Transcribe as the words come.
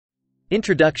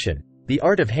Introduction: The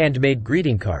Art of Handmade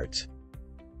Greeting Cards.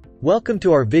 Welcome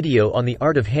to our video on the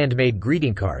art of handmade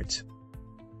greeting cards.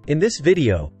 In this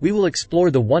video, we will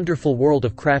explore the wonderful world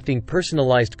of crafting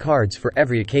personalized cards for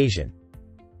every occasion.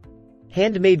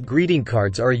 Handmade greeting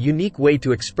cards are a unique way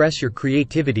to express your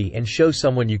creativity and show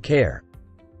someone you care.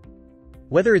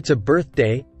 Whether it's a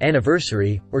birthday,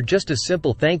 anniversary, or just a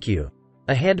simple thank you,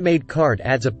 a handmade card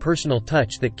adds a personal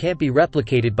touch that can't be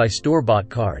replicated by store-bought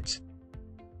cards.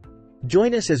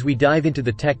 Join us as we dive into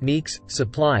the techniques,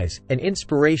 supplies, and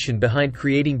inspiration behind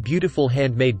creating beautiful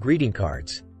handmade greeting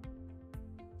cards.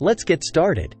 Let's get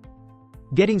started.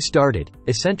 Getting started,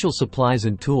 essential supplies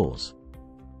and tools.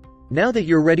 Now that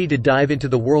you're ready to dive into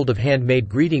the world of handmade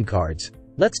greeting cards,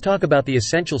 let's talk about the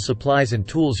essential supplies and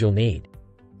tools you'll need.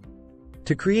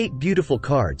 To create beautiful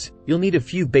cards, you'll need a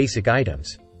few basic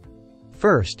items.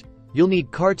 First, you'll need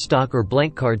cardstock or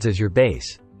blank cards as your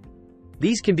base.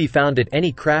 These can be found at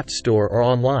any craft store or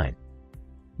online.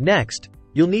 Next,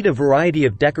 you'll need a variety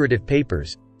of decorative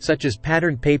papers, such as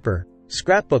pattern paper,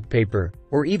 scrapbook paper,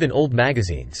 or even old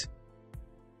magazines.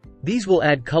 These will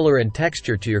add color and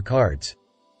texture to your cards.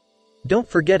 Don't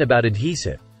forget about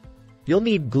adhesive. You'll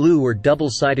need glue or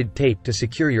double-sided tape to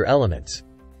secure your elements.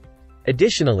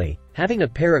 Additionally, having a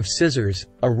pair of scissors,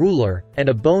 a ruler, and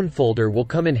a bone folder will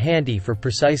come in handy for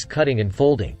precise cutting and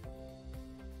folding.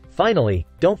 Finally,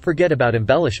 don't forget about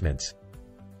embellishments.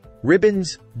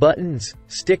 Ribbons, buttons,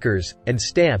 stickers, and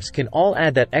stamps can all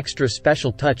add that extra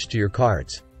special touch to your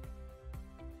cards.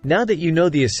 Now that you know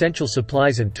the essential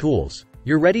supplies and tools,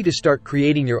 you're ready to start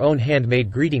creating your own handmade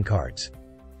greeting cards.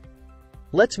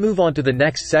 Let's move on to the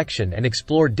next section and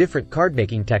explore different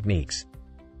card-making techniques.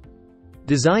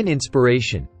 Design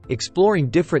inspiration, exploring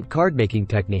different card-making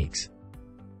techniques.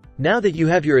 Now that you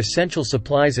have your essential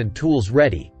supplies and tools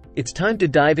ready, it's time to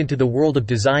dive into the world of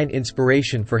design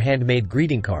inspiration for handmade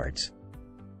greeting cards.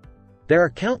 There are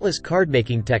countless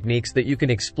card-making techniques that you can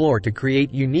explore to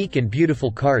create unique and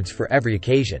beautiful cards for every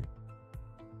occasion.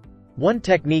 One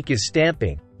technique is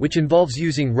stamping, which involves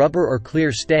using rubber or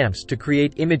clear stamps to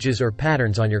create images or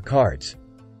patterns on your cards.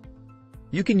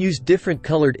 You can use different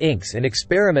colored inks and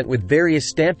experiment with various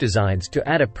stamp designs to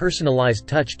add a personalized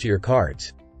touch to your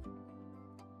cards.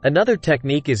 Another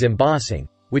technique is embossing,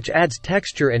 which adds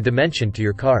texture and dimension to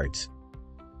your cards.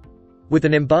 With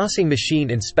an embossing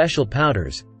machine and special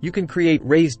powders, you can create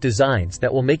raised designs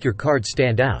that will make your cards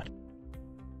stand out.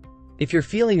 If you're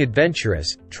feeling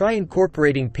adventurous, try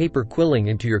incorporating paper quilling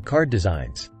into your card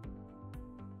designs.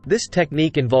 This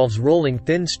technique involves rolling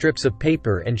thin strips of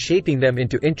paper and shaping them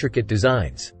into intricate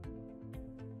designs.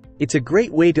 It's a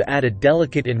great way to add a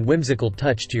delicate and whimsical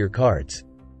touch to your cards.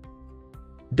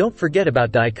 Don't forget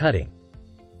about die cutting.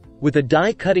 With a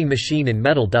die-cutting machine and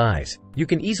metal dies, you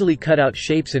can easily cut out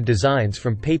shapes and designs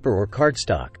from paper or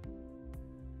cardstock.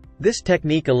 This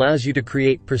technique allows you to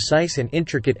create precise and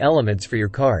intricate elements for your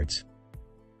cards.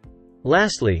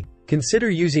 Lastly,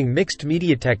 consider using mixed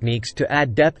media techniques to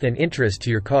add depth and interest to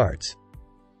your cards.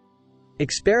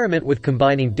 Experiment with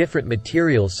combining different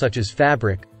materials such as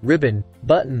fabric, ribbon,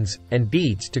 buttons, and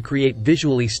beads to create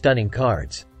visually stunning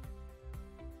cards.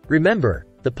 Remember,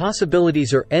 the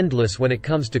possibilities are endless when it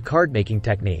comes to card-making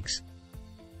techniques.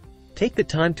 Take the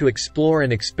time to explore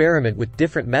and experiment with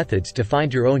different methods to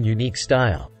find your own unique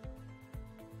style.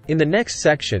 In the next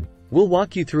section, we'll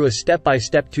walk you through a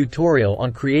step-by-step tutorial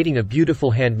on creating a beautiful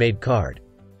handmade card.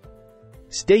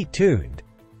 Stay tuned.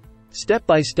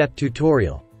 Step-by-step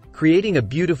tutorial, creating a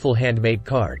beautiful handmade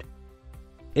card.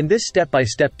 In this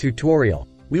step-by-step tutorial,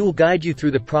 we will guide you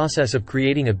through the process of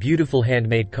creating a beautiful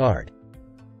handmade card.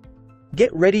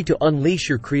 Get ready to unleash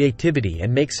your creativity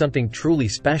and make something truly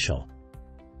special.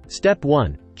 Step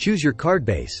 1. Choose your card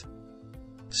base.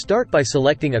 Start by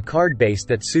selecting a card base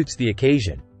that suits the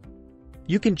occasion.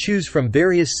 You can choose from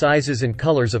various sizes and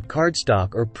colors of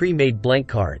cardstock or pre-made blank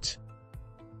cards.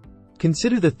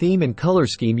 Consider the theme and color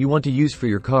scheme you want to use for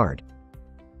your card.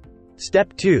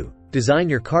 Step 2. Design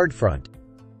your card front.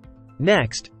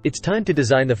 Next, it's time to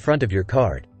design the front of your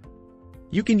card.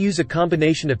 You can use a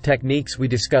combination of techniques we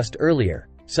discussed earlier,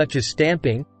 such as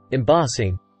stamping,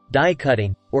 embossing, die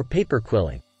cutting, or paper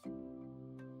quilling.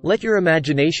 Let your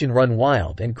imagination run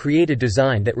wild and create a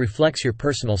design that reflects your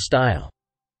personal style.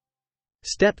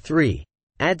 Step 3.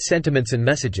 Add sentiments and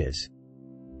messages.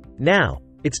 Now,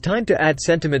 it's time to add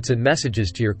sentiments and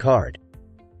messages to your card.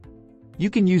 You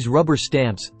can use rubber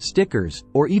stamps, stickers,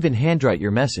 or even handwrite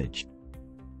your message.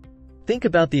 Think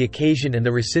about the occasion and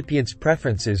the recipient's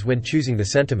preferences when choosing the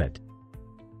sentiment.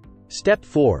 Step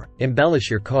 4. Embellish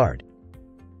your card.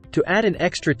 To add an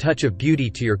extra touch of beauty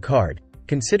to your card,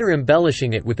 consider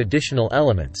embellishing it with additional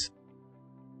elements.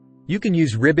 You can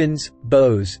use ribbons,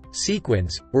 bows,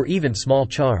 sequins, or even small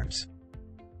charms.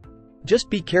 Just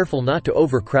be careful not to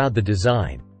overcrowd the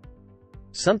design.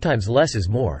 Sometimes less is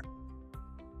more.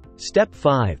 Step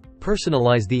 5.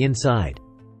 Personalize the inside.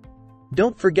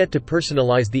 Don't forget to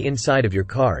personalize the inside of your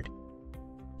card.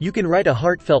 You can write a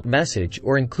heartfelt message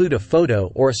or include a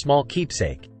photo or a small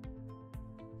keepsake.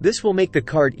 This will make the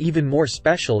card even more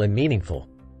special and meaningful.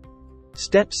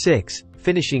 Step 6.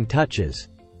 Finishing touches.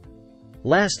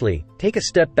 Lastly, take a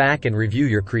step back and review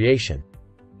your creation.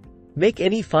 Make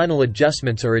any final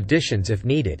adjustments or additions if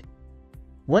needed.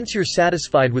 Once you're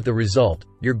satisfied with the result,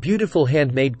 your beautiful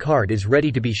handmade card is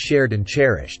ready to be shared and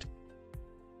cherished.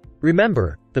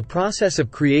 Remember, the process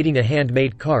of creating a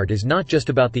handmade card is not just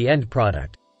about the end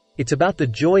product. It's about the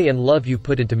joy and love you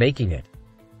put into making it.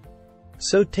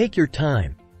 So take your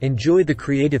time, enjoy the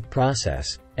creative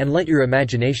process, and let your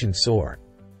imagination soar.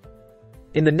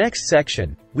 In the next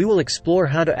section, we will explore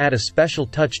how to add a special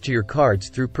touch to your cards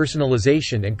through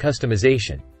personalization and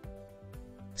customization.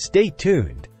 Stay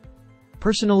tuned.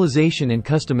 Personalization and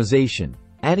customization,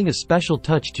 adding a special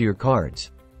touch to your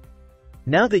cards.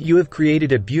 Now that you have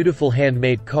created a beautiful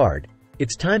handmade card,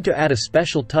 it's time to add a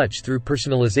special touch through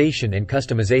personalization and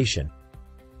customization.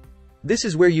 This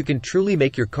is where you can truly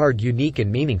make your card unique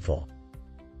and meaningful.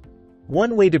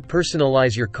 One way to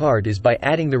personalize your card is by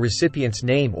adding the recipient's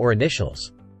name or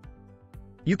initials.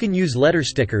 You can use letter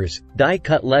stickers,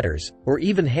 die-cut letters, or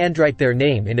even handwrite their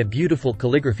name in a beautiful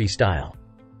calligraphy style.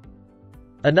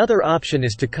 Another option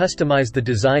is to customize the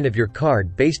design of your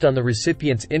card based on the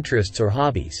recipient's interests or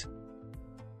hobbies.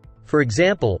 For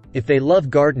example, if they love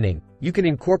gardening, you can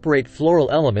incorporate floral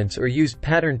elements or use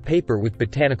patterned paper with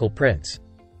botanical prints.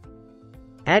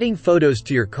 Adding photos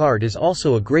to your card is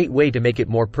also a great way to make it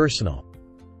more personal.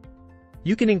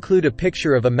 You can include a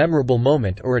picture of a memorable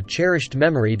moment or a cherished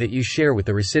memory that you share with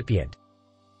the recipient.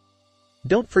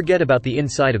 Don't forget about the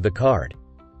inside of the card.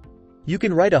 You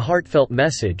can write a heartfelt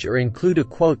message or include a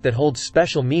quote that holds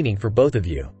special meaning for both of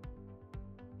you.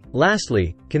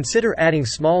 Lastly, consider adding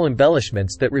small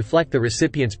embellishments that reflect the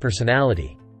recipient's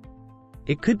personality.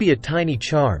 It could be a tiny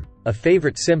charm, a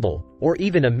favorite symbol, or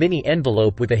even a mini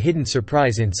envelope with a hidden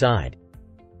surprise inside.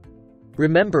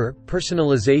 Remember,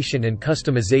 personalization and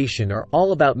customization are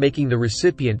all about making the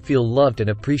recipient feel loved and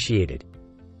appreciated.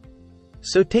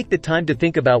 So take the time to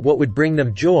think about what would bring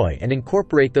them joy and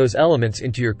incorporate those elements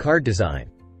into your card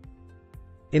design.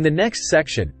 In the next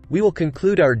section, we will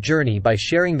conclude our journey by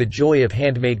sharing the joy of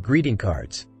handmade greeting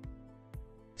cards.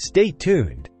 Stay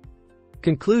tuned.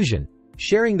 Conclusion: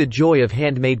 sharing the joy of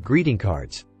handmade greeting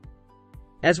cards.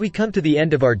 As we come to the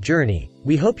end of our journey,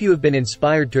 we hope you have been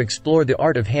inspired to explore the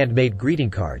art of handmade greeting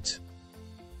cards.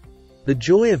 The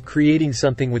joy of creating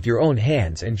something with your own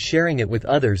hands and sharing it with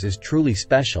others is truly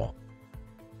special.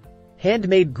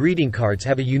 Handmade greeting cards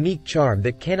have a unique charm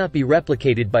that cannot be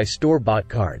replicated by store-bought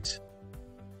cards.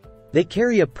 They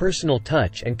carry a personal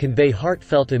touch and convey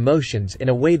heartfelt emotions in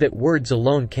a way that words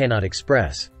alone cannot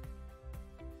express.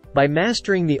 By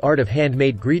mastering the art of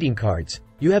handmade greeting cards,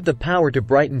 you have the power to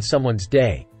brighten someone's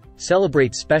day,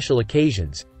 celebrate special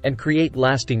occasions, and create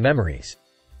lasting memories.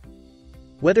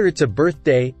 Whether it's a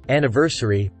birthday,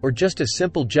 anniversary, or just a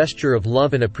simple gesture of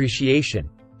love and appreciation,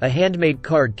 a handmade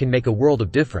card can make a world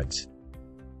of difference.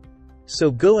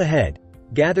 So go ahead,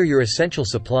 gather your essential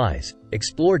supplies,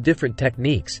 explore different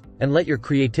techniques, and let your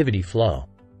creativity flow.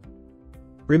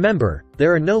 Remember,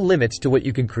 there are no limits to what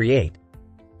you can create.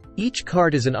 Each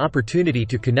card is an opportunity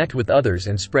to connect with others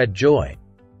and spread joy.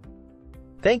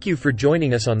 Thank you for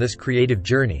joining us on this creative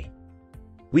journey.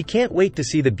 We can't wait to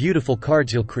see the beautiful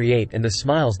cards you'll create and the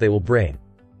smiles they will bring.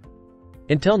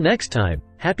 Until next time,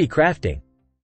 happy crafting!